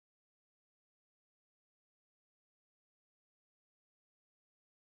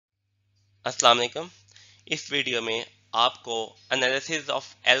अस्सलाम वालेकुम। इस वीडियो में आपको एनालिसिस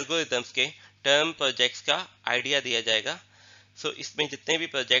ऑफ एल्गोरिथम्स के टर्म प्रोजेक्ट्स का आइडिया दिया जाएगा। इसमें जितने भी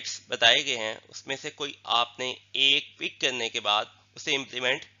प्रोजेक्ट्स बताए गए हैं उसमें से कोई आपने एक पिक करने के बाद उसे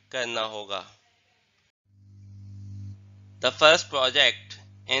इम्प्लीमेंट करना होगा। The first project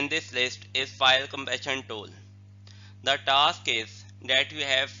in this list is file compression tool. The task is that you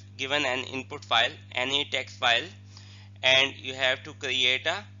have given an input file, any text file, and you have to create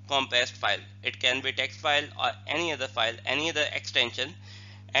a compressed file. It can be text file or any other file, any other extension,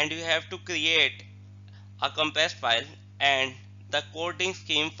 and you have to create a compressed file and the coding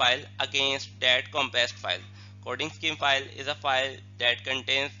scheme file against that compressed file. Coding scheme file is a file that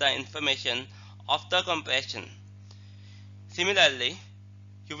contains the information of the compression. Similarly,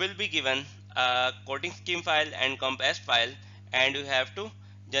 you will be given a coding scheme file and compressed file, and you have to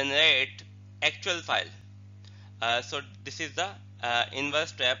generate actual file. So this is the inverse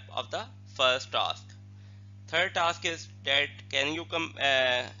step of the first task. Third task is that can you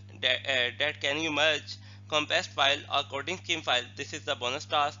merge compressed file और coding scheme file. This is the bonus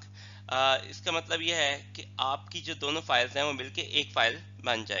task. इसका मतलब यह है कि आपकी जो दोनों files हैं वो मिलके एक फाइल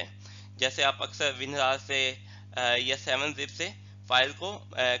बन जाए। जैसे आप अक्सर WinRAR से या 7-zip से फाइल को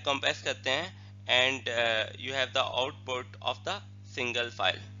कंप्रेस करते हैं and you have the output of the single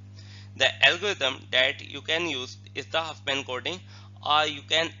file. The algorithm that you can use is the Huffman coding, or you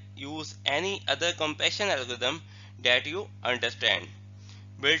can use any other compression algorithm that you understand.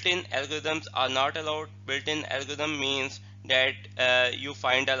 Built-in algorithms are not allowed. Built-in algorithm means that you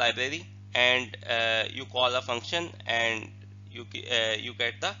find a library and you call a function and you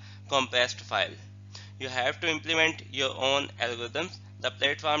get the compressed file. You have to implement your own algorithms. The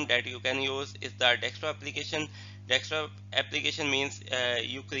platform that you can use is the desktop application. Desktop application means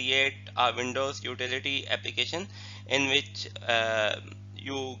you create a Windows utility application in which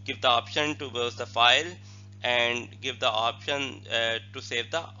you give the option to browse the file and give the option to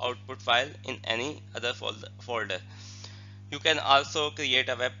save the output file in any other folder. You can also create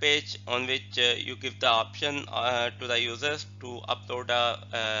a web page on which you give the option to the users to upload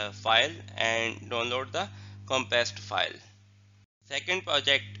a file and download the compressed file. Second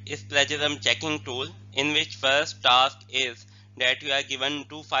project is plagiarism checking tool, in which first task is that you are given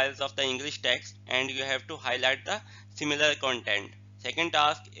two files of the English text and you have to highlight the similar content. Second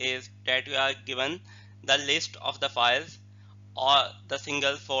task is that you are given the list of the files or the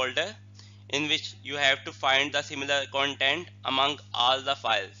single folder in which you have to find the similar content among all the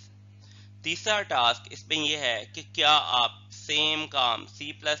files. तीसरा task इसमें यह है कि क्या आप same काम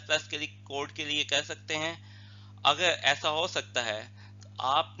C++ के लिए कोड के लिए कर सकते हैं। अगर ऐसा हो सकता है तो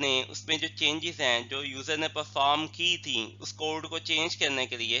आपने उसमें जो चेंजेस हैं जो यूज़र ने परफॉर्म की थी उस कोड को चेंज करने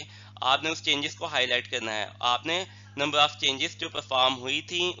के लिए आपने उस चेंजेस को हाईलाइट करना है। आपने नंबर ऑफ चेंजेस जो परफॉर्म हुई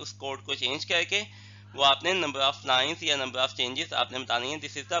थी उस कोड को चेंज करके वो आपने नंबर ऑफ लाइंस या नंबर ऑफ चेंजेस आपने बतानी है।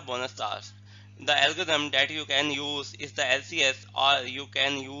 This is the bonus task. The algorithm that you can use is the LCS, or you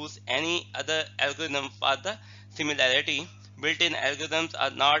can use any other algorithm for the similarity. Built-in algorithms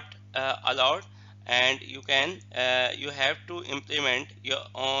are not allowed, and you have to implement your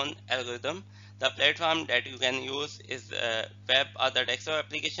own algorithm. The platform that you can use is web or the desktop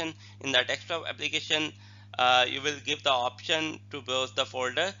application. In the desktop application, you will give the option to browse the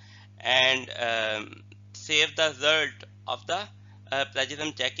folder and save the result of the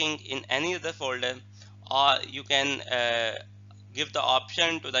plagiarism checking in any other folder, or you can give the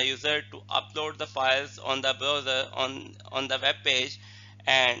option to the user to upload the files on the browser on the web page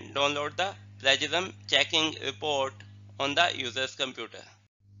and download the plagiarism checking report on the user's computer.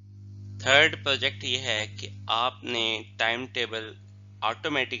 Third project ये है कि आपने time table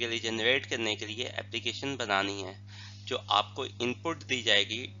automatically generate करने के लिए application बनानी है। जो आपको इनपुट दी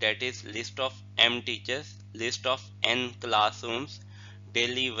जाएगी date is list of m teachers, list of n classrooms,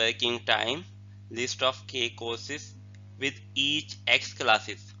 daily working time, list of k courses with each x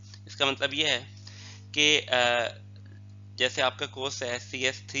classes. इसका मतलब ये है कि जैसे आपका कोर्स है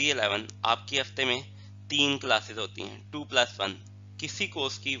CS311, आपकी हफ्ते में 3 क्लासेस होती हैं, 2+1। किसी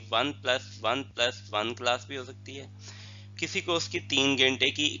कोर्स की 1+1+1 क्लास भी हो सकती है, किसी कोर्स की 3 घंटे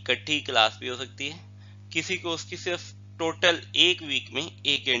की इकट्ठी क्लास भी हो सकती है, किसी कोर्स की सिर्फ टोटल एक वीक में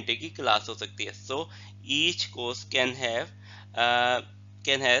 1 घंटे की क्लास हो सकती है। So each course can have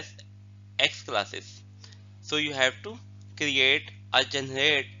x classes. So you have to create or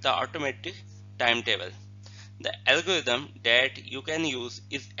generate the automatic timetable. The algorithm that you can use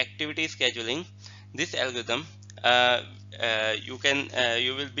is activity scheduling. This algorithm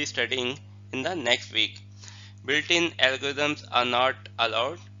you will be studying in the next week. Built-in algorithms are not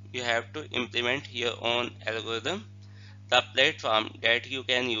allowed. You have to implement your own algorithm. The platform that you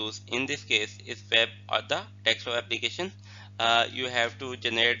can use in this case is web or the desktop application. You have to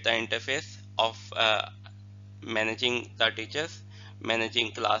generate the interface of managing the teachers,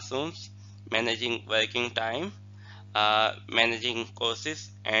 managing classrooms, managing working time, managing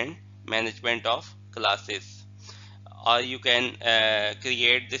courses, and management of classes. Or you can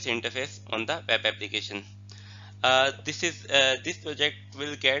create this interface on the web application. This project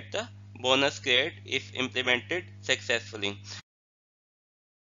will get the bonus grade if implemented successfully.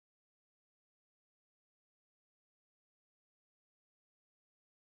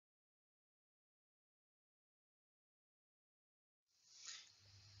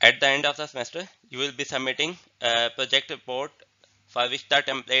 At the end of the semester, you will be submitting a project report for which the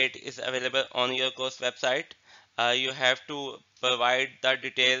template is available on your course website. You have to provide the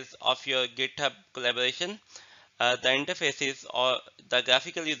details of your GitHub collaboration. The interfaces or the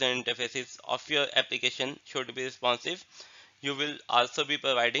graphical user interfaces of your application should be responsive. You will also be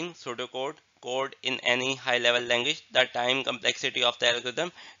providing pseudocode code in any high level language, the time complexity of the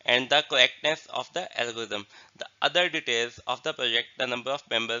algorithm, and the correctness of the algorithm. The other details of the project, the number of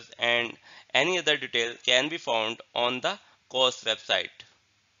members, and any other detail can be found on the course website.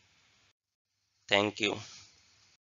 Thank you.